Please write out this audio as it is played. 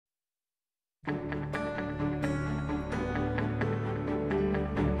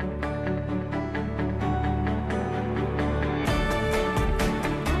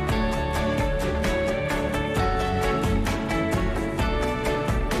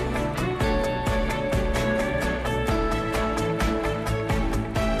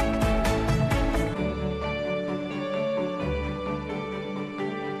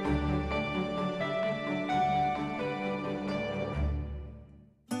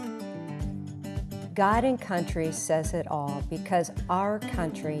God and country says it all because our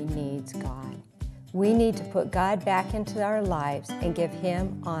country needs God. We need to put God back into our lives and give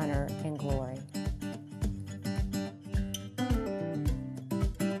Him honor and glory.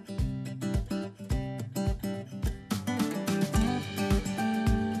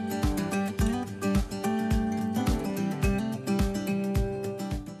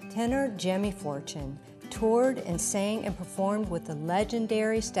 Tenor Jimmy Fortune toured and sang and performed with the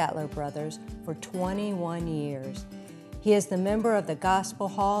legendary Statler Brothers for 21 years. He is the member of the Gospel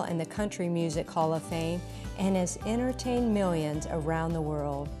Hall and the Country Music Hall of Fame and has entertained millions around the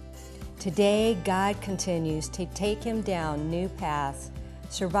world. Today, God continues to take him down new paths,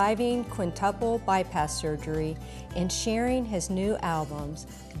 surviving quintuple bypass surgery and sharing his new albums,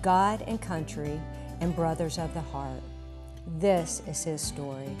 God and Country and Brothers of the Heart. This is his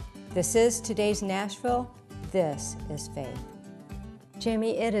story. This is today's Nashville. This is faith.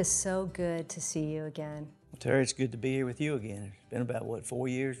 Jimmy, it is so good to see you again. Well, Terry, it's good to be here with you again. It's been about, what, 4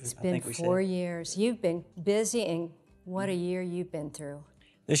 years? It's been 4 years. You've been busy, and what a year you've been through.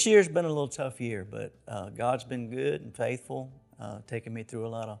 This year's been a little tough year, but God's been good and faithful, taking me through a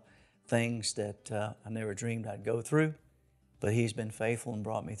lot of things that I never dreamed I'd go through, but He's been faithful and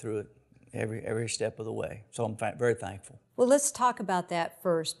brought me through it every step of the way. So I'm very thankful. Well, let's talk about that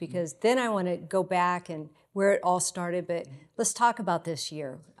first, because then I want to go back and where it all started, but let's talk about this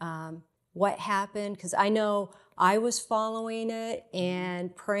year. What happened? Because I know I was following it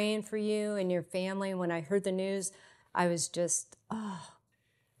and praying for you and your family. When I heard the news, I was just, oh.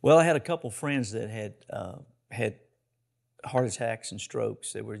 Well, I had a couple friends that had heart attacks and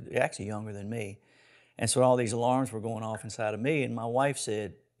strokes. They were actually younger than me. And so all these alarms were going off inside of me. And my wife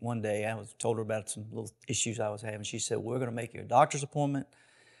said, one day, I told her about some little issues I was having. She said, we're going to make you a doctor's appointment.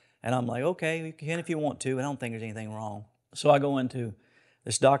 And I'm like, okay, you can if you want to. I don't think there's anything wrong. So I go into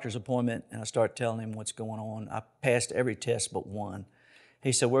this doctor's appointment, and I start telling him what's going on. I passed every test but one.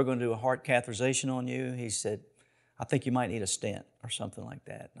 He said, we're going to do a heart catheterization on you. He said, I think you might need a stent or something like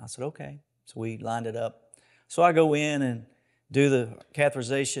that. And I said, okay. So we lined it up. So I go in and do the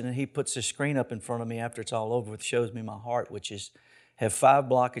catheterization, and he puts this screen up in front of me after it's all over, which shows me my heart, which have 5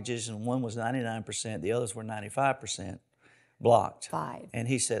 blockages, and one was 99%, the others were 95% blocked. 5. And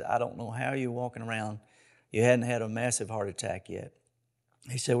he said, I don't know how you're walking around. You hadn't had a massive heart attack yet.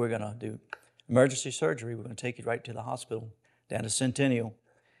 He said, we're going to do emergency surgery. We're going to take you right to the hospital down to Centennial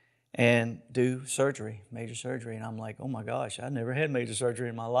and do surgery, major surgery. And I'm like, oh my gosh, I never had major surgery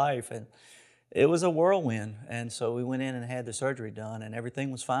in my life. And it was a whirlwind. And so we went in and had the surgery done, and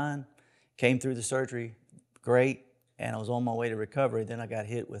everything was fine. Came through the surgery great. And I was on my way to recovery. Then I got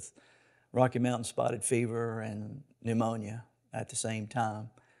hit with Rocky Mountain spotted fever and pneumonia at the same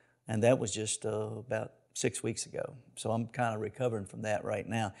time. And that was just about 6 weeks ago. So I'm kind of recovering from that right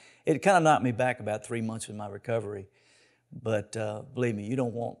now. It kind of knocked me back about 3 months in my recovery. But believe me, you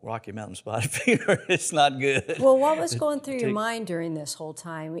don't want Rocky Mountain spotted fever. It's not good. Well, what was going through your mind during this whole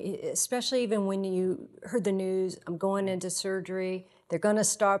time, especially even when you heard the news, I'm going into surgery, they're going to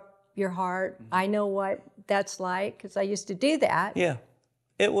stop your heart? I know what that's like because I used to do that. Yeah.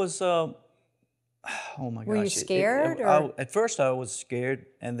 It was, oh my gosh. Were you scared? At first I was scared,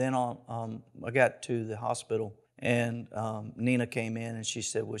 and then I got to the hospital, and Nina came in and she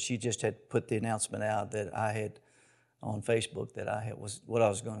said, well, she just had put the announcement out that I had on Facebook that was what I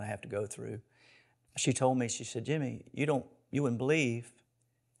was going to have to go through. She told me, she said, Jimmy, you wouldn't believe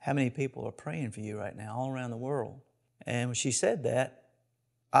how many people are praying for you right now all around the world. And when she said that,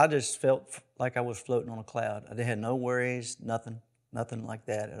 I just felt like I was floating on a cloud. I had no worries, nothing like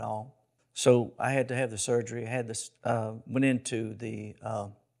that at all. So I had to have the surgery. I had this, went into the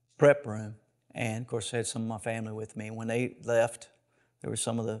prep room, and of course I had some of my family with me. When they left, there were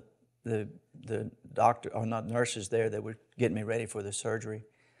some of the doctor, or not nurses there, that were getting me ready for the surgery.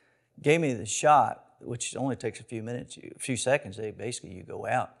 Gave me the shot, which only takes a few minutes, a few seconds. You go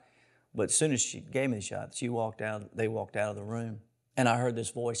out. But as soon as she gave me the shot, they walked out of the room. And I heard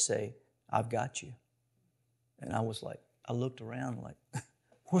this voice say, I've got you. And I was like, I looked around like,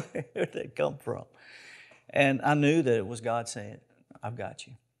 where did that come from? And I knew that it was God saying, I've got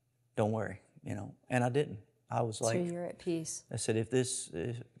you. Don't worry, And I didn't. I was like, so you're at peace. I said, if this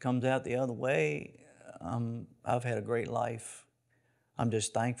comes out the other way, I've had a great life. I'm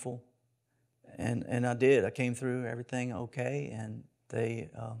just thankful. And I did. I came through everything okay. And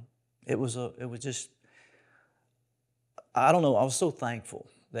it was just, I don't know, I was so thankful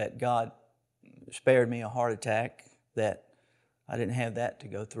that God spared me a heart attack, that I didn't have that to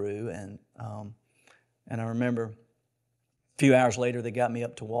go through. And I remember a few hours later, they got me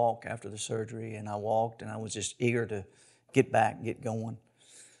up to walk after the surgery, and I walked, and I was just eager to get back, get going.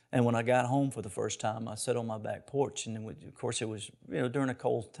 And when I got home for the first time, I sat on my back porch, and of course it was during a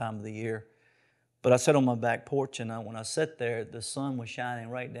cold time of the year. But I sat on my back porch, and when I sat there, the sun was shining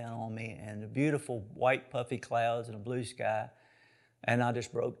right down on me, and the beautiful white puffy clouds and a blue sky. And I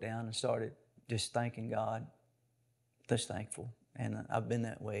just broke down and started just thanking God, just thankful. And I've been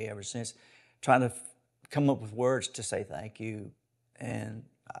that way ever since, trying to come up with words to say thank you. And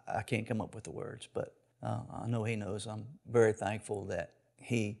I can't come up with the words, but I know He knows. I'm very thankful that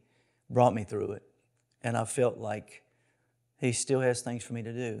He brought me through it. And I felt like He still has things for me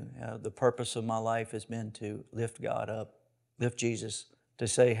to do. The purpose of my life has been to lift God up, lift Jesus, to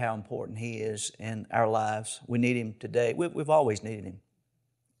say how important He is in our lives. We need Him today. We've always needed Him.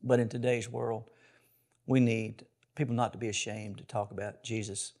 But in today's world, we need people not to be ashamed to talk about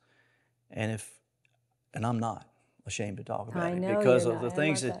Jesus. And I'm not ashamed to talk about Him because of the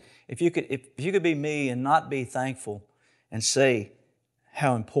things that if you could be me and not be thankful and say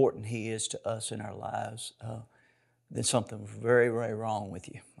how important He is to us in our lives, then something's very, very wrong with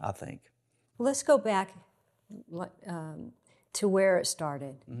you, I think. Let's go back to where it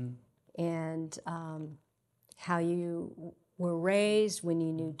started and how you were raised when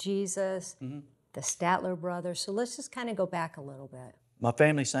you knew Jesus, the Statler Brothers. So let's just kind of go back a little bit. My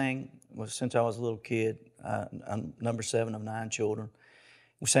family sang since I was a little kid. I'm number 7 of 9 children.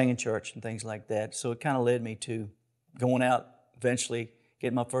 We sang in church and things like that. So it kind of led me to going out, eventually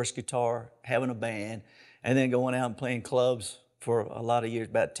getting my first guitar, having a band, and then going out and playing clubs for a lot of years,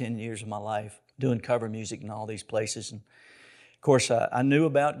 about 10 years of my life, doing cover music in all these places. And of course, I knew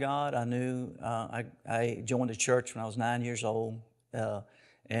about God. I knew, I joined a church when I was 9 years old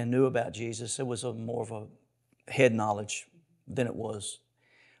and knew about Jesus. It was more of a head knowledge than it was.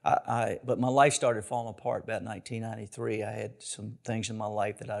 But my life started falling apart about 1993. I had some things in my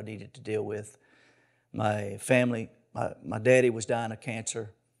life that I needed to deal with. My family, my daddy was dying of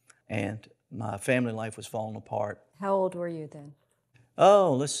cancer, and my family life was falling apart. How old were you then?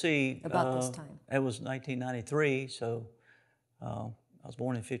 Oh, let's see. About this time. It was 1993, so I was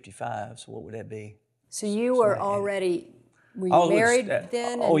born in 55, so what would that be? So you were already, were you married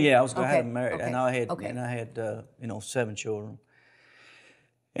then? Oh, yeah, I was married, okay, and I had 7 children.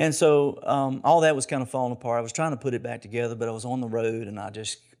 And so all that was kind of falling apart. I was trying to put it back together, but I was on the road, and I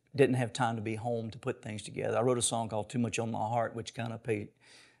just didn't have time to be home to put things together. I wrote a song called Too Much on My Heart, which kind of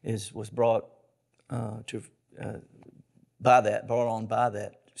was brought on by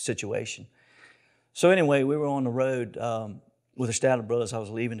that situation. So anyway, we were on the road with the Statler Brothers. I was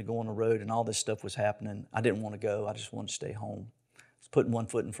leaving to go on the road, and all this stuff was happening. I didn't want to go. I just wanted to stay home. I was putting one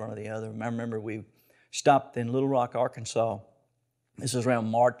foot in front of the other. I remember we stopped in Little Rock, Arkansas. This was around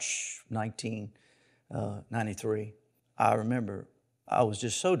March 1993. I remember I was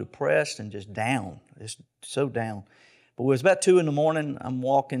just so depressed and just down, just so down. But it was about 2 a.m. I'm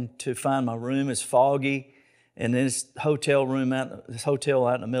walking to find my room. It's foggy, and this hotel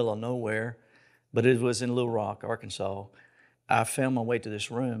out in the middle of nowhere, but it was in Little Rock, Arkansas. I found my way to this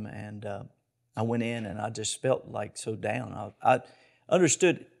room, and I went in, and I just felt like so down. I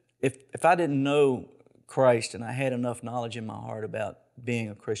understood if I didn't know Christ and I had enough knowledge in my heart about being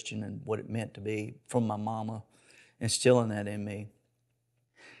a Christian and what it meant to be from my mama, instilling that in me.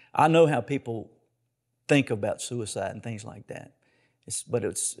 I know how people think about suicide and things like that.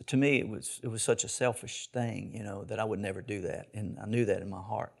 To me, it was such a selfish thing, that I would never do that, and I knew that in my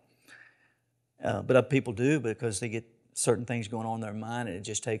heart. But people do, because they get certain things going on in their mind, and it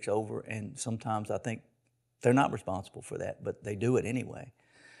just takes over. And sometimes I think they're not responsible for that, but they do it anyway.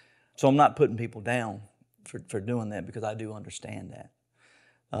 So I'm not putting people down for doing that, because I do understand that.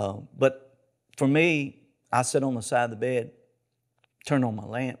 But for me, I sat on the side of the bed, turned on my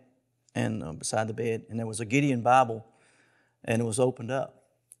lamp, and beside the bed, and there was a Gideon Bible, and it was opened up,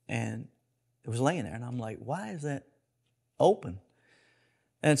 and it was laying there, and I'm like, why is that open?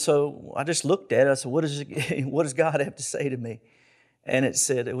 And so I just looked at it. I said, what does God have to say to me? And it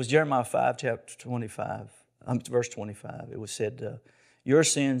said, it was Jeremiah 5, chapter 25, verse 25. It was said, your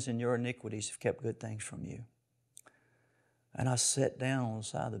sins and your iniquities have kept good things from you. And I sat down on the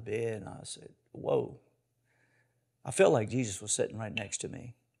side of the bed, and I said, whoa. I felt like Jesus was sitting right next to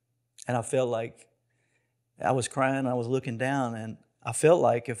me. And I felt like I was crying, I was looking down, and I felt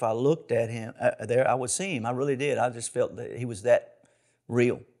like if I looked at him there, I would see him. I really did. I just felt that he was that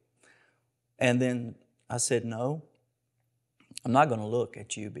real. And then I said, no, I'm not going to look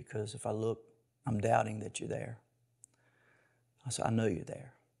at you, because if I look, I'm doubting that you're there. I said, I know you're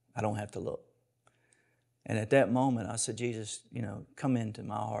there. I don't have to look. And at that moment, I said, Jesus, come into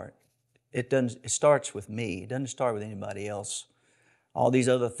my heart. It starts with me. It doesn't start with anybody else. All these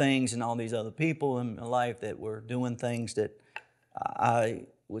other things and all these other people in my life that were doing things that I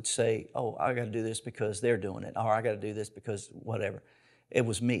would say, oh, I got to do this because they're doing it, or I got to do this because whatever. It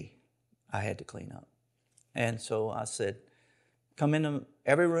was me I had to clean up. And so I said, come into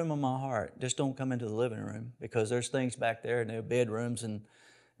every room of my heart. Just don't come into the living room, because there's things back there, and there are bedrooms and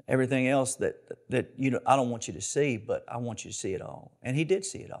everything else that I don't want you to see, but I want you to see it all. And he did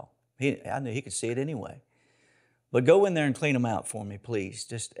see it all. I knew he could see it anyway. But go in there and clean them out for me, please.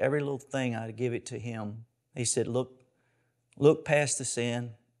 Just every little thing, I'd give it to him. He said, look past the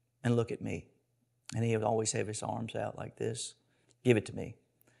sin and look at me. And he would always have his arms out like this. Give it to me.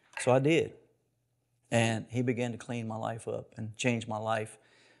 So I did. And he began to clean my life up and change my life.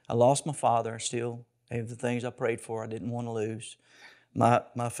 I lost my father. Still have the things I prayed for I didn't want to lose.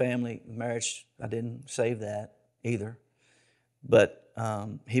 My family, marriage, I didn't save that either. But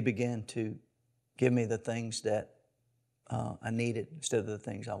he began to give me the things that I needed instead of the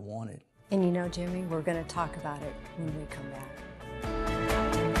things I wanted. And you know, Jimmy, we're going to talk about it when we come back.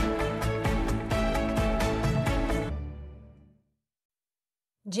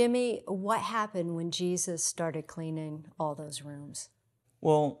 Jimmy, what happened when Jesus started cleaning all those rooms?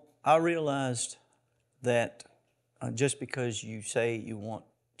 Well, I realized that just because you say you want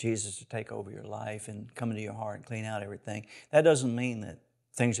Jesus to take over your life and come into your heart and clean out everything, that doesn't mean that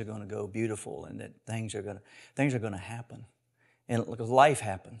things are going to go beautiful and that things are going to happen. And because life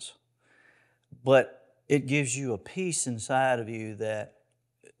happens. But it gives you a peace inside of you, that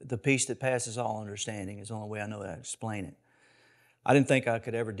the peace that passes all understanding is the only way I know how to explain it. I didn't think I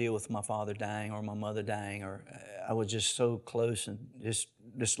could ever deal with my father dying or my mother dying, or I was just so close and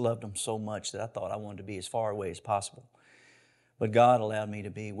just loved them so much that I thought I wanted to be as far away as possible. But God allowed me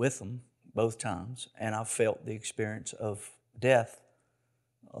to be with them both times, and I felt the experience of death.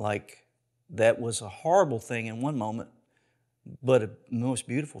 Like that was a horrible thing in one moment, but a most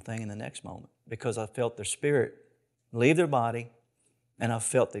beautiful thing in the next moment, because I felt their spirit leave their body, and I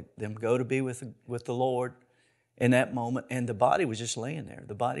felt them go to be with the Lord in that moment, and the body was just laying there.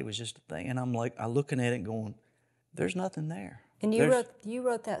 The body was just a thing, and I'm like, I'm looking at it going, there's nothing there. And you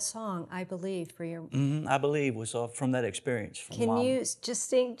wrote that song, I Believe, for your... I Believe was from that experience. From Can Mom. you just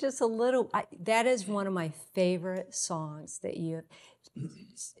sing just a little? That is one of my favorite songs that you...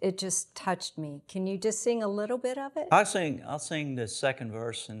 It just touched me. Can you just sing a little bit of it? I'll sing the second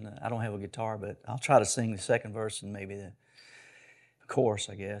verse, and I don't have a guitar, but I'll try to sing the second verse and maybe the chorus,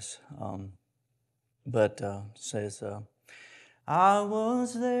 I guess. But it says, I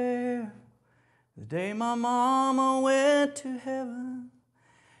was there the day my mama went to heaven,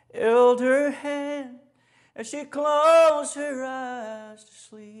 held her hand as she closed her eyes to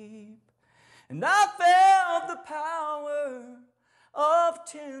sleep, and I felt the power of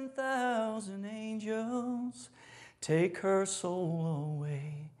 10,000 angels take her soul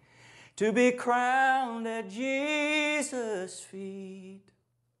away to be crowned at Jesus' feet.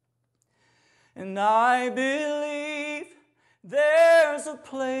 And I believe there's a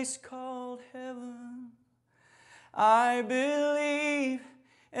place called heaven. I believe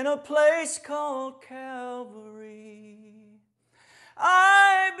in a place called Calvary.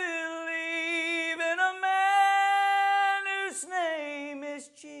 I believe in a man whose name is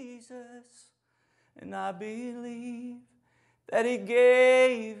Jesus. And I believe that he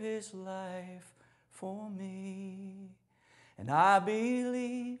gave his life for me. And I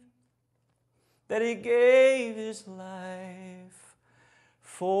believe that he gave his life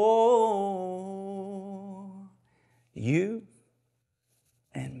for you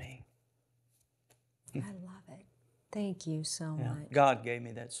and me. I love it. Thank you so much. God gave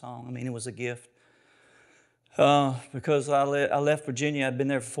me that song. I mean, it was a gift. Because I left Virginia. I'd been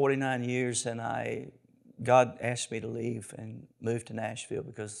there for 49 years, and God asked me to leave and move to Nashville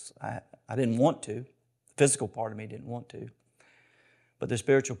because I didn't want to. The physical part of me didn't want to. But the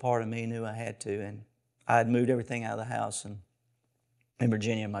spiritual part of me knew I had to, and I had moved everything out of the house in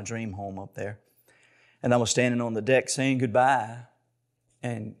Virginia, my dream home up there. And I was standing on the deck saying goodbye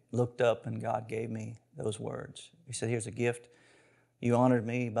and looked up, and God gave me those words. He said, here's a gift. You honored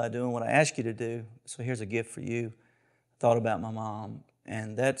me by doing what I asked you to do, so here's a gift for you. I thought about my mom,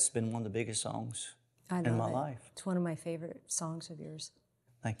 and that's been one of the biggest songs in my life. It's one of my favorite songs of yours.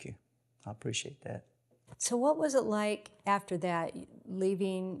 Thank you. I appreciate that. So what was it like after that,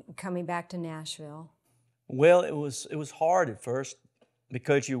 leaving, coming back to Nashville? Well, it was hard at first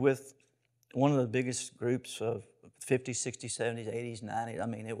because you're with one of the biggest groups of 50s, 60s, 70s, 80s, 90s. I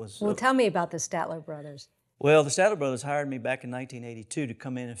mean, it was... Well, tell me about the Statler Brothers. Well, the Statler Brothers hired me back in 1982 to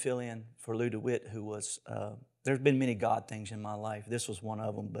come in and fill in for Lou DeWitt, who was... there's been many God things in my life. This was one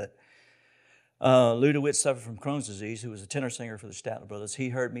of them, but... Lou DeWitt suffered from Crohn's disease, who was a tenor singer for the Statler Brothers. He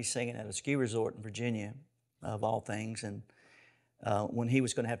heard me singing at a ski resort in Virginia, of all things, and when he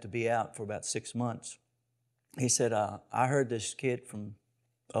was going to have to be out for about 6 months. He said, I heard this kid from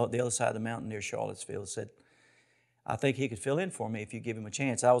the other side of the mountain near Charlottesville said, I think he could fill in for me if you give him a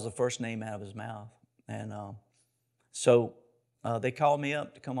chance. I was the first name out of his mouth. And so they called me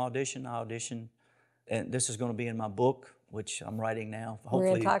up to come audition. I auditioned. And this is going to be in my book, which I'm writing now,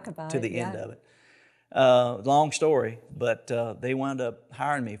 hopefully to the end of it. Long story, but they wound up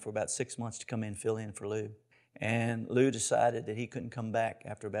hiring me for about 6 months to come in and fill in for Lou. And Lou decided that he couldn't come back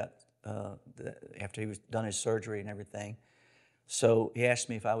after he was done his surgery and everything. So he asked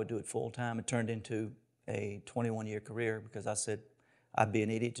me if I would do it full time. It turned into a 21-year career because I said I'd be an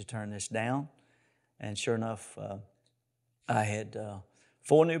idiot to turn this down. And sure enough, I had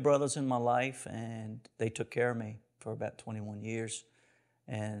 4 new brothers in my life, and they took care of me for about 21 years.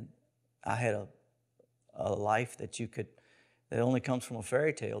 And I had a life that only comes from a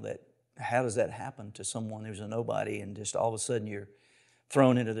fairy tale. That how does that happen to someone who's a nobody, and just all of a sudden you're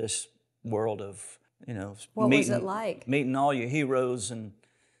thrown into this world of, what was it like? Meeting all your heroes. And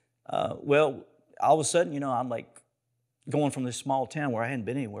well, all of a sudden, I'm like going from this small town where I hadn't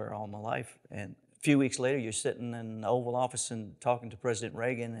been anywhere all my life, and a few weeks later you're sitting in the Oval Office and talking to President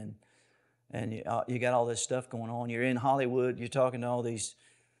Reagan, and you got all this stuff going on. You're in Hollywood, you're talking to all these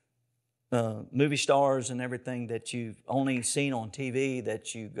movie stars and everything that you've only seen on TV,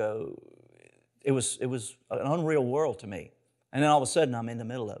 that you go, it was an unreal world to me. And then all of a sudden I'm in the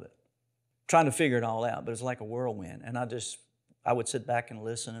middle of it, trying to figure it all out, but it's like a whirlwind. And I would sit back and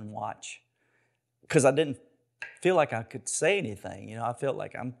listen and watch, because I didn't feel like I could say anything. I felt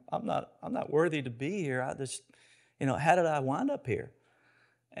like I'm not worthy to be here. I just, how did I wind up here?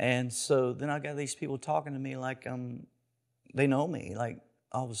 And so then I got these people talking to me like they know me, like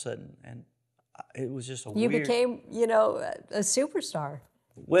all of a sudden, and it was just a weird. You became, a superstar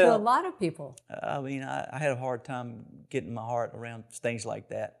to a lot of people. I mean, I had a hard time getting my heart around things like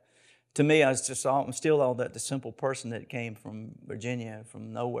that. To me, I'm still all the simple person that came from Virginia,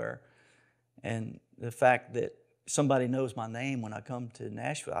 from nowhere. And the fact that somebody knows my name when I come to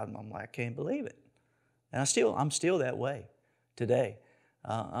Nashville, I'm like, I can't believe it. And I'm still that way today.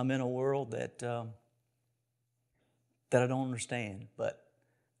 I'm in a world that I don't understand, but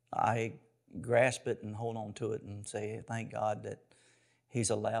I grasp it and hold on to it and say, thank God that He's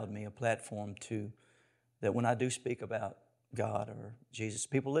allowed me a platform that when I do speak about God or Jesus,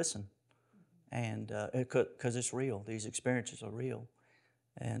 people listen. And because it's real, these experiences are real.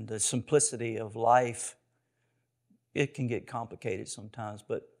 And the simplicity of life, it can get complicated sometimes,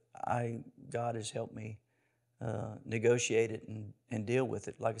 but God has helped me negotiate it and deal with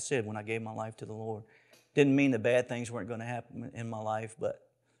it. Like I said, when I gave my life to the Lord, didn't mean that bad things weren't going to happen in my life, but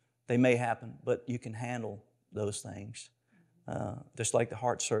they may happen, but you can handle those things. Just like the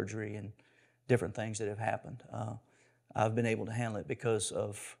heart surgery and different things that have happened. I've been able to handle it because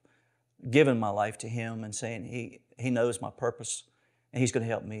of giving my life to Him and saying He knows my purpose, and He's going to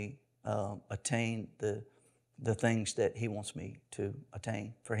help me attain the things that He wants me to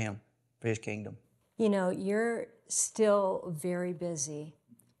attain for Him, for His kingdom. You're still very busy,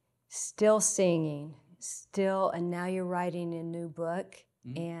 still singing, and now you're writing a new book.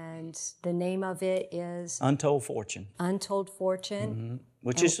 Mm-hmm. And the name of it is? Untold Fortune. Untold Fortune. Mm-hmm.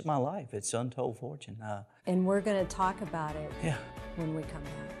 Which is my life. It's Untold Fortune. And we're going to talk about it when we come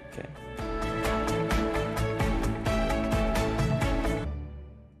back. Okay.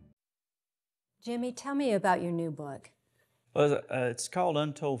 Jimmy, tell me about your new book. Well, it's called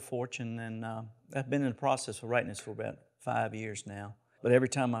Untold Fortune, and I've been in the process of writing this for about 5 years now. But every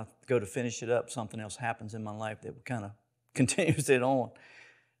time I go to finish it up, something else happens in my life that kind of continues it on.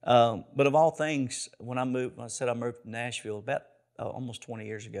 But of all things, when I moved to Nashville about almost 20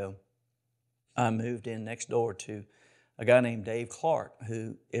 years ago, I moved in next door to a guy named Dave Clark,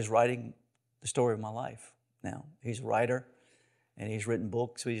 who is writing the story of my life now. He's a writer, and he's written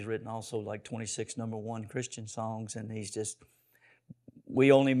books. He's written also like 26 #1 Christian songs, and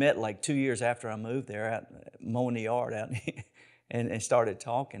we only met like 2 years after I moved there, out mowing the yard out, and started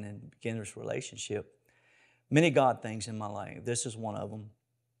talking and began this relationship. Many God things in my life. This is one of them.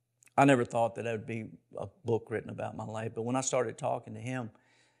 I never thought that there would be a book written about my life, but when I started talking to him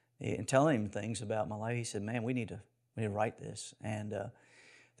and telling him things about my life, he said, "Man, we need to write this." And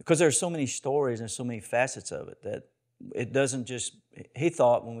because there's so many stories and so many facets of it that it doesn't just. He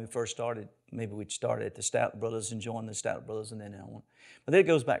thought when we first started, maybe we'd started at the Statler Brothers and joined the Statler Brothers and then on. But it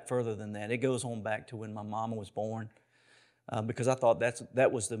goes back further than that. It goes on back to when my mama was born, because I thought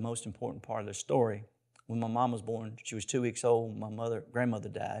that was the most important part of the story. When my mom was born, she was 2 weeks old. My grandmother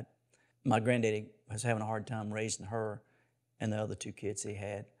died. My granddaddy was having a hard time raising her and the other 2 kids he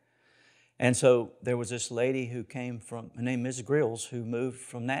had. And so there was this lady who came from, her name Mrs. Grills, who moved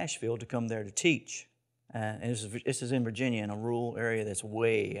from Nashville to come there to teach. And this is in Virginia, in a rural area that's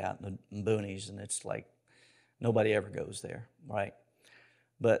way out in the boonies, and it's like nobody ever goes there, right?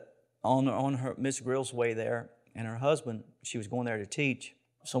 But on her Miss Grill's way there, and her husband, she was going there to teach.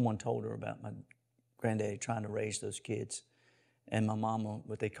 Someone told her about my granddaddy trying to raise those kids, and my mama,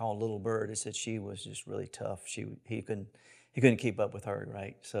 what they call little bird, they said she was just really tough. He couldn't keep up with her,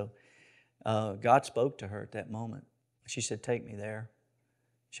 right? So God spoke to her at that moment. She said, "Take me there.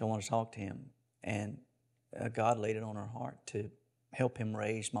 She'll want to talk to him." And God laid it on her heart to help him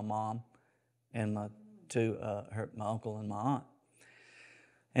raise my mom and my uncle and my aunt.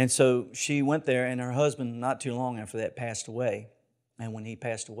 And so she went there, and her husband, not too long after that, passed away. And when he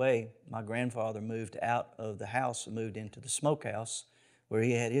passed away, my grandfather moved out of the house and moved into the smokehouse where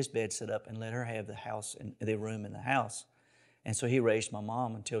he had his bed set up and let her have the house and the room in the house. And so he raised my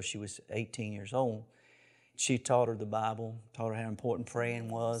mom until she was 18 years old. She taught her the Bible, taught her how important praying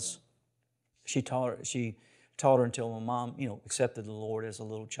was. She taught her until my mom, accepted the Lord as a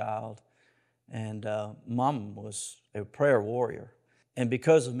little child. And Mom was a prayer warrior. And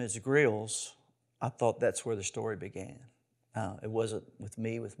because of Ms. Grills, I thought that's where the story began. It wasn't with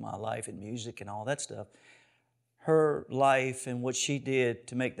me, with my life and music and all that stuff. Her life and what she did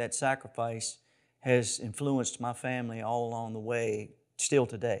to make that sacrifice has influenced my family all along the way, still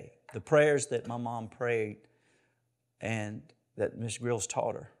today. The prayers that my mom prayed and that Ms. Grills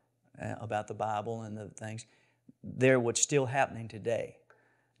taught her about the Bible and the things, they're what's still happening today.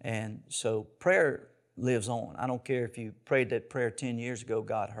 And so prayer lives on. I don't care if you prayed that prayer 10 years ago,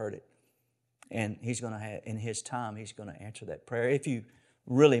 God heard it. And He's going to have, in His time, He's going to answer that prayer if you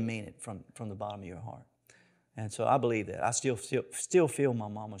really mean it from the bottom of your heart. And so I believe that. I still feel my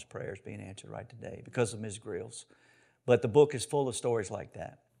mama's prayers being answered right today because of Ms. Grills. But the book is full of stories like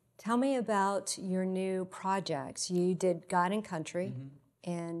that. Tell me about your new projects. You did God and Country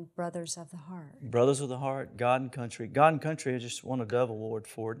and Brothers of the Heart. Brothers of the Heart, God and Country. God and Country, I just won a Dove Award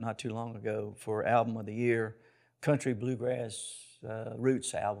for it not too long ago for Album of the Year. Country Bluegrass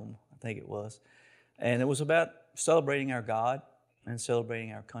Roots album, I think it was. And it was about celebrating our God and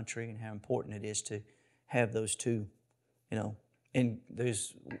celebrating our country and how important it is to have those two,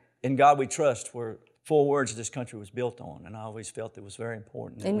 in God we trust were 4 words this country was built on, and I always felt it was very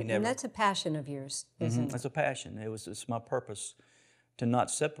important. And that's a passion of yours, isn't it? That's a passion. It's my purpose to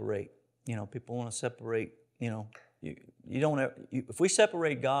not separate. People want to separate. You don't ever, if we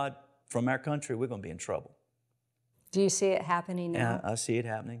separate God from our country, we're going to be in trouble. Do you see it happening now? I see it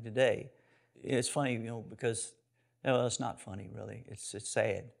happening today. It's funny, because it's not funny really. It's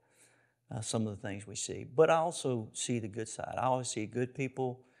sad. Some of the things we see. But I also see the good side. I always see good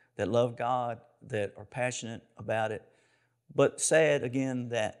people that love God, that are passionate about it. But sad, again,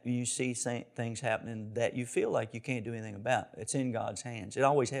 that you see things happening that you feel like you can't do anything about. It's in God's hands. It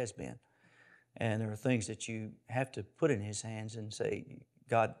always has been. And there are things that you have to put in His hands and say,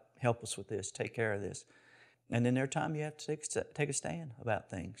 God, help us with this, take care of this. And then there are times you have to take a stand about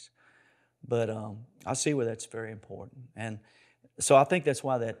things. But I see where that's very important. And so I think that's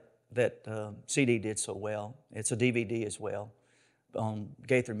why that CD did so well. It's a DVD as well on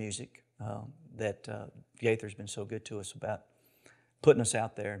Gaither Music. That Gaither's been so good to us about putting us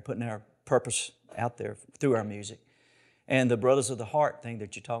out there and putting our purpose out there through our music. And the Brothers of the Heart thing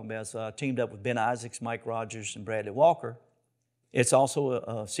that you're talking about is teamed up with Ben Isaacs, Mike Rogers, and Bradley Walker. It's also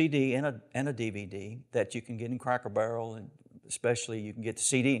a CD and a DVD that you can get in Cracker Barrel, and especially you can get the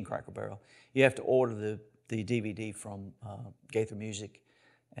CD in Cracker Barrel. You have to order the DVD from Gaither Music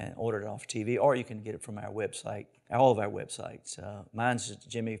and order it off TV, or you can get it from our website, all of our websites. Mine's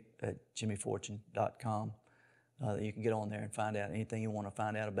jimmyfortune.com. You can get on there and find out anything you want to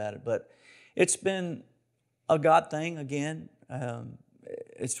find out about it. But it's been a God thing again.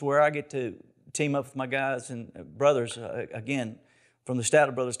 It's where I get to team up with my guys and brothers again, from the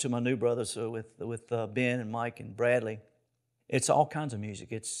Statler Brothers to my new brothers with Ben and Mike and Bradley. It's all kinds of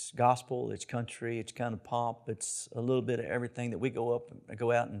music. It's gospel, it's country, it's kind of pop. It's a little bit of everything that we go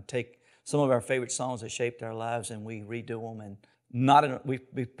out and take some of our favorite songs that shaped our lives and we redo them. And we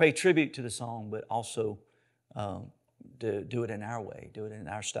pay tribute to the song, but also do it in our way, do it in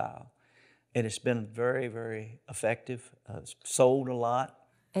our style. And it's been very, very effective. It's sold a lot.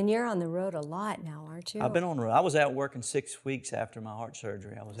 And you're on the road a lot now, aren't you? I've been on the road. I was out working 6 weeks after my heart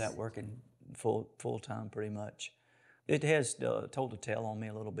surgery. I was out working full time pretty much. It has told a tale on me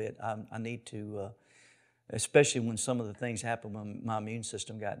a little bit. I need to, especially when some of the things happened when my immune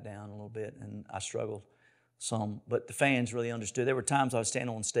system got down a little bit and I struggled some. But the fans really understood. There were times I would stand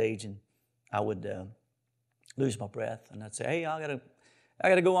on stage and I would lose my breath and I'd say, hey, I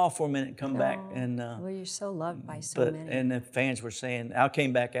got to go off for a minute and come back. And well, you're so loved by so many. And the fans were saying, I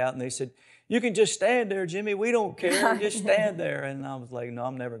came back out and they said, "You can just stand there, Jimmy. We don't care. Just stand there." And I was like, "No,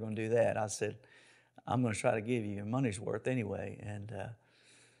 I'm never going to do that." I said, "I'm going to try to give you your money's worth anyway." And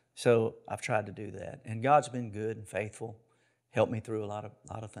so I've tried to do that. And God's been good and faithful, helped me through a lot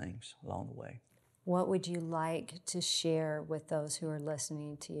of things along the way. What would you like to share with those who are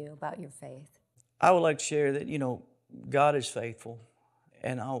listening to you about your faith? I would like to share that, God is faithful.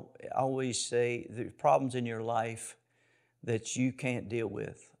 And I always say there's problems in your life that you can't deal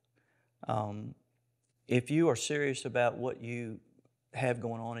with. If you are serious about what you have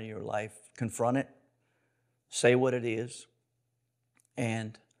going on in your life, confront it, say what it is,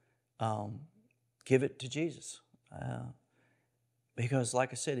 and give it to Jesus. Because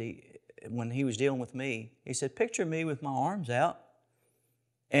like I said, when he was dealing with me, he said, "Picture me with my arms out,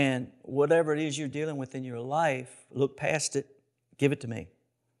 and whatever it is you're dealing with in your life, look past it, give it to me."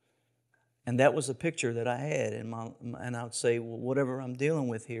 And that was the picture that I had and I would say, "Well, whatever I'm dealing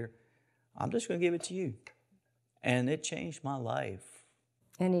with here, I'm just going to give it to you." And it changed my life.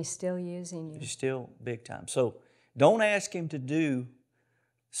 And he's still using you. He's still big time. So don't ask him to do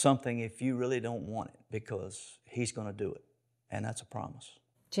something if you really don't want it, because he's going to do it. And that's a promise.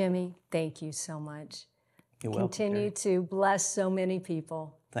 Jimmy, thank you so much. You're welcome, Continue Terry. to bless so many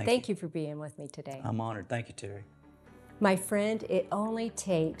people. Thank you for being with me today. I'm honored. Thank you, Terry. My friend, it only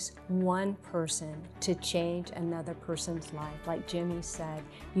takes one person to change another person's life. Like Jimmy said,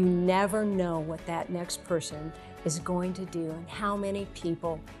 you never know what that next person is going to do and how many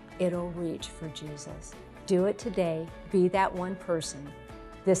people it'll reach for Jesus. Do it today. Be that one person.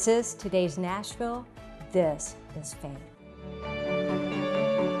 This is today's Nashville. This is faith.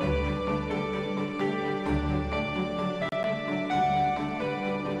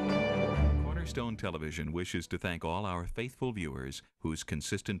 Cornerstone Television wishes to thank all our faithful viewers whose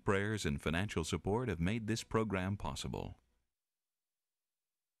consistent prayers and financial support have made this program possible.